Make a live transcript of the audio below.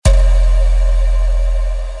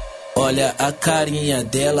Olha a carinha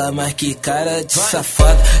dela, mas que cara de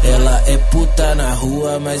safada. Ela é puta na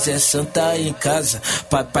rua, mas é santa em casa.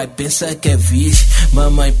 Papai pensa que é virgem,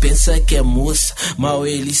 mamãe pensa que é moça. Mal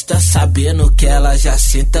ele está sabendo que ela já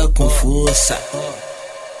senta com força.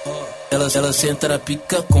 Ela senta na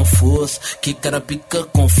pica com força, que cara pica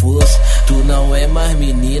com força. Tu não é mais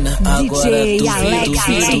menina, agora tu vira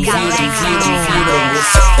moça.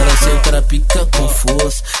 Ela senta na pica com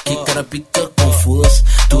força, que cara pica com força.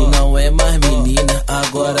 Tu não é mais menina,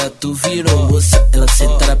 agora tu virou moça. Ela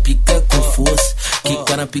senta na pica com força, que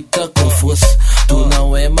cara pica com força. Tu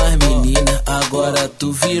não é mais menina, agora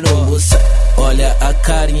tu virou moça. Olha a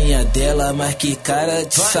carinha dela, mas que cara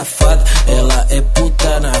de safada. Ela é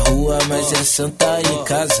puta na rua, mas é santa em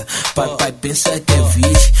casa. Papai pensa que é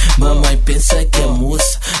virgem, mamãe pensa que é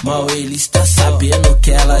moça. Mal ele está sabendo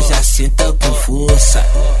que ela já senta com força.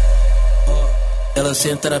 Ela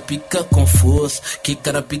senta na pica com força, que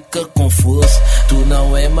cara pica com força. Tu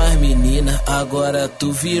não é mais menina, agora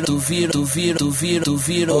tu virou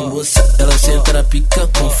moça. Ela senta na pica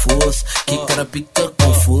com força, que cara pica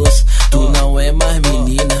com força. Tu não é mais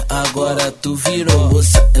menina, agora tu virou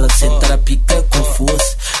moça. Ela senta na pica com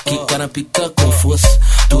força, que cara pica com força.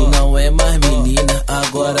 Tu não é mais menina,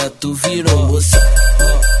 agora tu virou moça.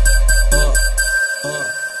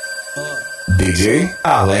 DJ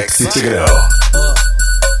Alex Tigrão.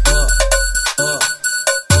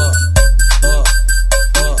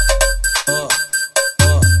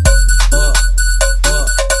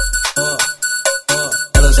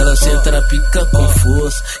 Ela senta na pica com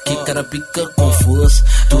força, que cara pica com força.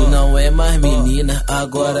 Tu não é mais menina,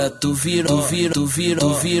 agora tu virou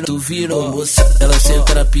moça. Ela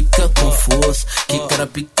senta na pica com força, que cara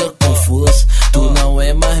pica com força. Tu não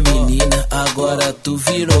é mais menina, agora tu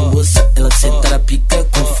virou moça. Ela senta na pica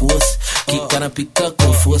com força, que cara pica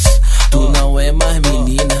com força. Tu não é mais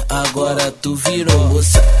menina, agora tu virou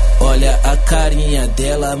moça. Olha a carinha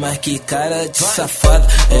dela, mas que cara de safada.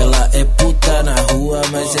 Ela é puta na rua,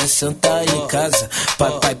 mas é santa em casa.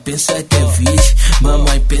 Papai pensa que é virgem,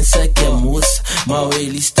 mamãe pensa que é moça. Mal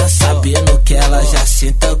ele está sabendo que ela já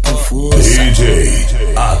senta com força.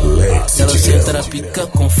 DJ Alex. Ela senta na pica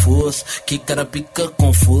com força, que cara pica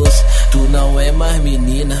com força. Tu não é mais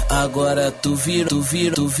menina, agora tu virou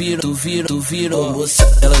moça.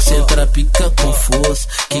 Ela senta na pica com força,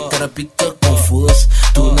 que cara pica com força.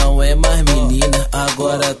 Tu não é mais menina,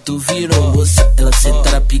 agora tu virou moça. Ela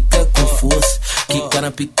senta na pica com força, que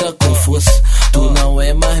cara pica com força. Tu não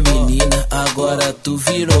é mais menina, agora tu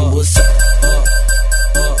virou moça.